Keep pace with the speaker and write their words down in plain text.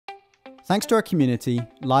Thanks to our community,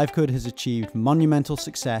 LiveCode has achieved monumental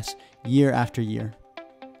success year after year.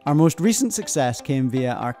 Our most recent success came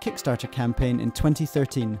via our Kickstarter campaign in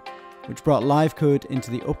 2013, which brought LiveCode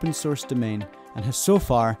into the open source domain and has so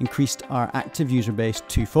far increased our active user base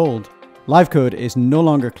twofold. LiveCode is no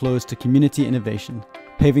longer closed to community innovation,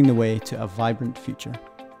 paving the way to a vibrant future.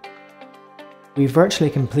 We've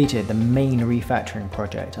virtually completed the main refactoring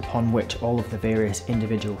project upon which all of the various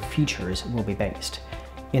individual features will be based.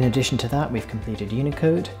 In addition to that, we've completed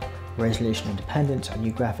Unicode, resolution independence, a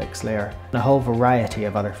new graphics layer, and a whole variety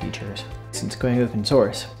of other features. Since going open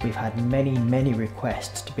source, we've had many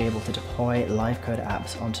requests to be able to deploy LiveCode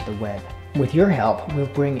apps onto the web. With your help, we'll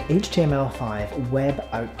bring HTML5 web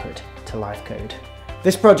output to LiveCode.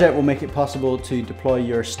 This project will make it possible to deploy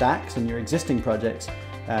your stacks and your existing projects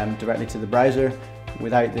directly to the browser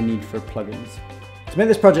without the need for plugins. To make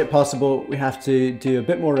this project possible, we have to do a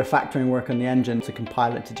bit more refactoring work on the engine to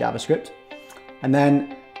compile it to JavaScript. And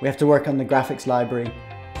then we have to work on the graphics library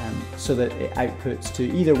so that it outputs to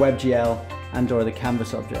either WebGL and/or the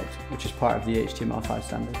Canvas object, which is part of the HTML5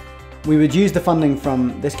 standard. We would use the funding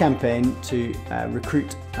from this campaign to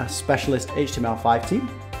recruit a specialist HTML5 team.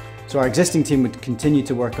 So our existing team would continue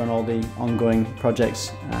to work on all the ongoing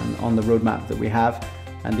projects on the roadmap that we have,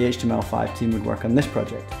 and the HTML5 team would work on this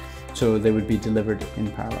project. So they would be delivered in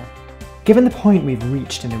parallel. Given the point we've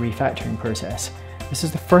reached in the refactoring process, this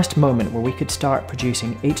is the first moment where we could start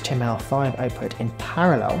producing HTML5 output in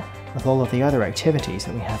parallel with all of the other activities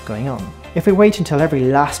that we have going on. If we wait until every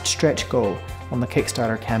last stretch goal on the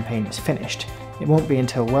Kickstarter campaign is finished, it won't be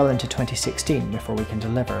until well into 2016 before we can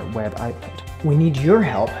deliver web output. We need your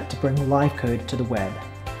help to bring LiveCode to the web.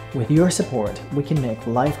 With your support, we can make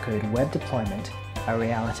LiveCode web deployment a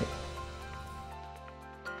reality.